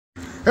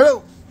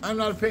Hello, I'm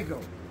not a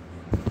pinko,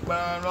 but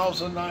I'm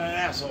also not an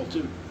asshole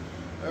too.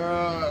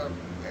 A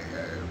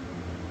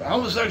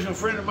homosexual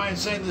friend of mine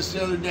sang this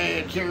the other day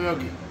at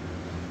karaoke.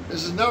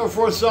 This is number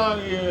 4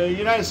 song,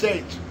 United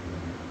States.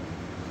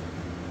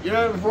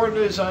 Number 4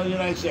 new song,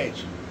 United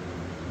States.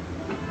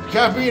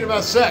 Can't beat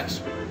about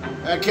sex.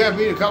 I can't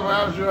beat a couple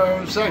hours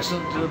of sex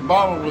since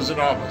Bonnen was in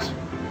office.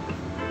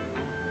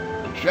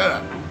 Shut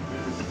up.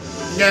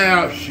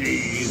 Now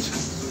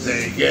she's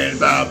thinking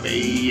about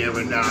me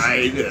every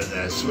night, and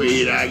that's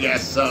sweet, I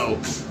guess so.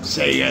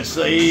 Saying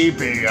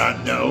sleeping,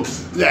 I know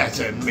that's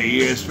in me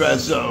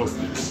espresso.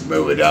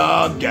 Move it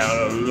up,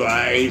 down the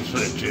right,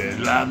 switch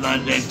it on my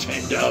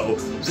Nintendo.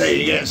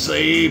 Saying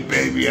sleep,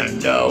 baby, I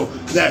know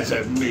that's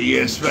in me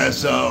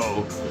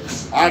espresso.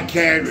 I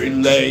can't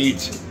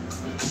relate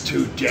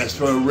to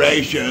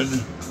desperation.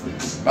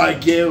 I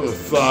give a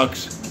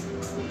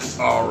fucks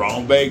are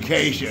on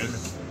vacation.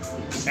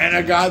 And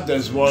I got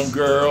this one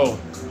girl,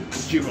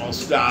 she won't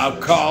stop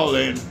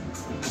calling.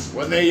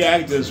 When they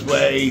act this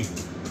way,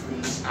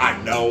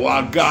 I know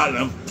I got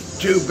them.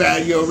 Too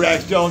bad your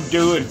ex don't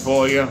do it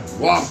for you.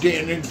 Walked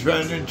in and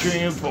turned a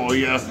dream for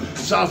you.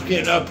 Soft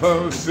skin up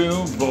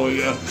perfume for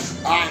you.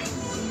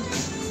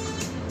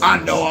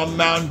 I know I'm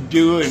Mountain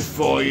Dew it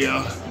for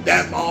you.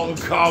 That Malton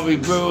coffee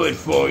brew it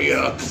for you.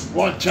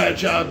 One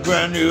touch I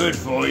brand new it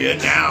for you.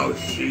 Now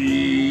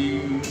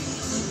she's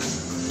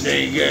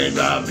thinking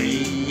about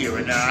me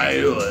every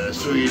night. Oh,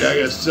 sweet, I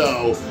guess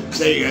so.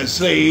 Saying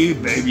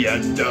sleep, baby, I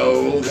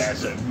know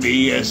that's a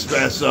me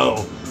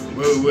espresso.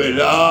 Move it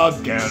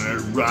up, down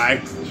and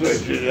right,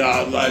 switch it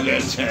up like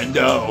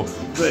Nintendo.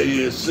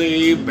 Saying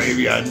sleep,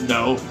 baby, I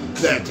know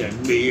that's a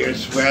me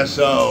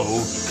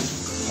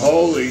espresso.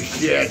 Holy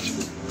shit,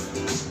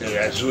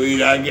 that's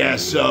sweet, I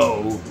guess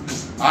so.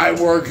 I'm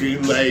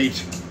working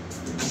late,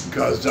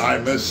 cause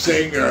I'm a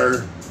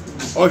singer.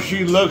 Oh,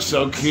 she looks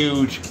so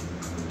cute,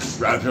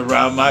 wrapped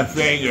around my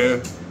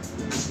finger.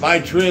 My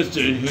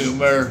twisted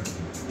humor,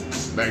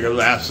 make her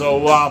laugh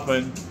so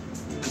often.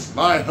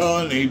 My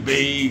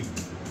honeybee,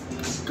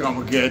 come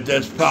and get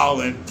this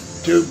pollen.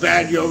 Too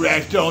bad your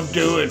ex don't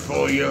do it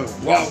for you.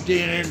 Walked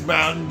in and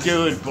Mountain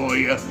Dew it for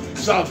you.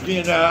 Soft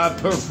skin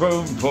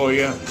perfume for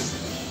you.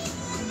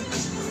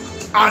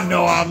 I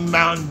know I'm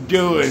Mountain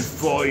Dew it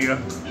for you.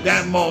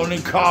 That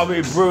morning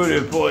coffee brewed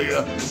it for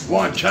you.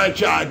 One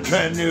touch I'd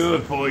try do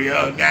it for you.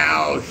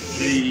 Now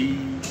she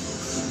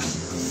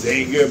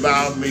think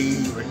about me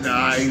every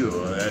night.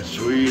 Oh, that's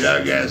sweet,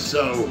 I guess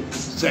so.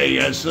 Say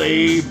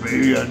sleep,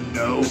 baby, I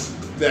know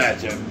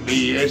that's a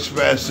me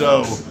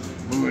espresso.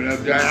 Moving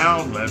up,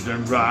 down, left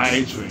and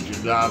right,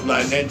 switching up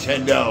like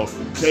Nintendo.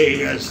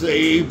 Say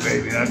sleep,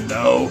 baby, I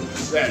know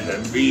that's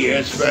a me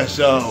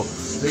espresso.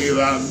 Think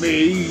about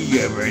me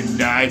every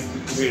night,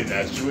 and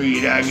that's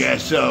sweet, I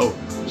guess so.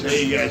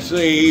 Say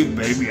sleep,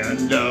 baby, I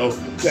know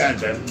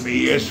that's a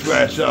me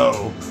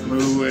espresso.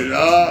 Move it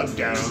up,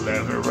 down,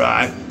 left and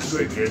right,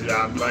 switch it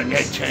up like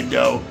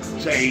Nintendo.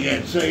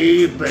 Say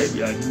sleep,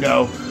 baby, I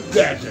know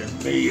that's a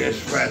me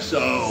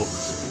espresso.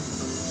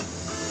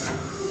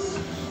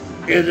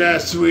 Is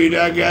that sweet,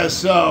 I guess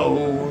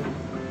so.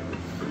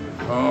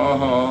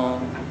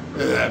 Oh,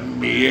 that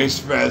me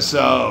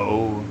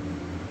espresso.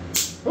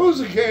 Who's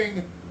the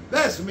king?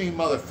 That's me,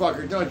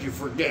 motherfucker. Don't you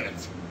forget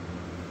it.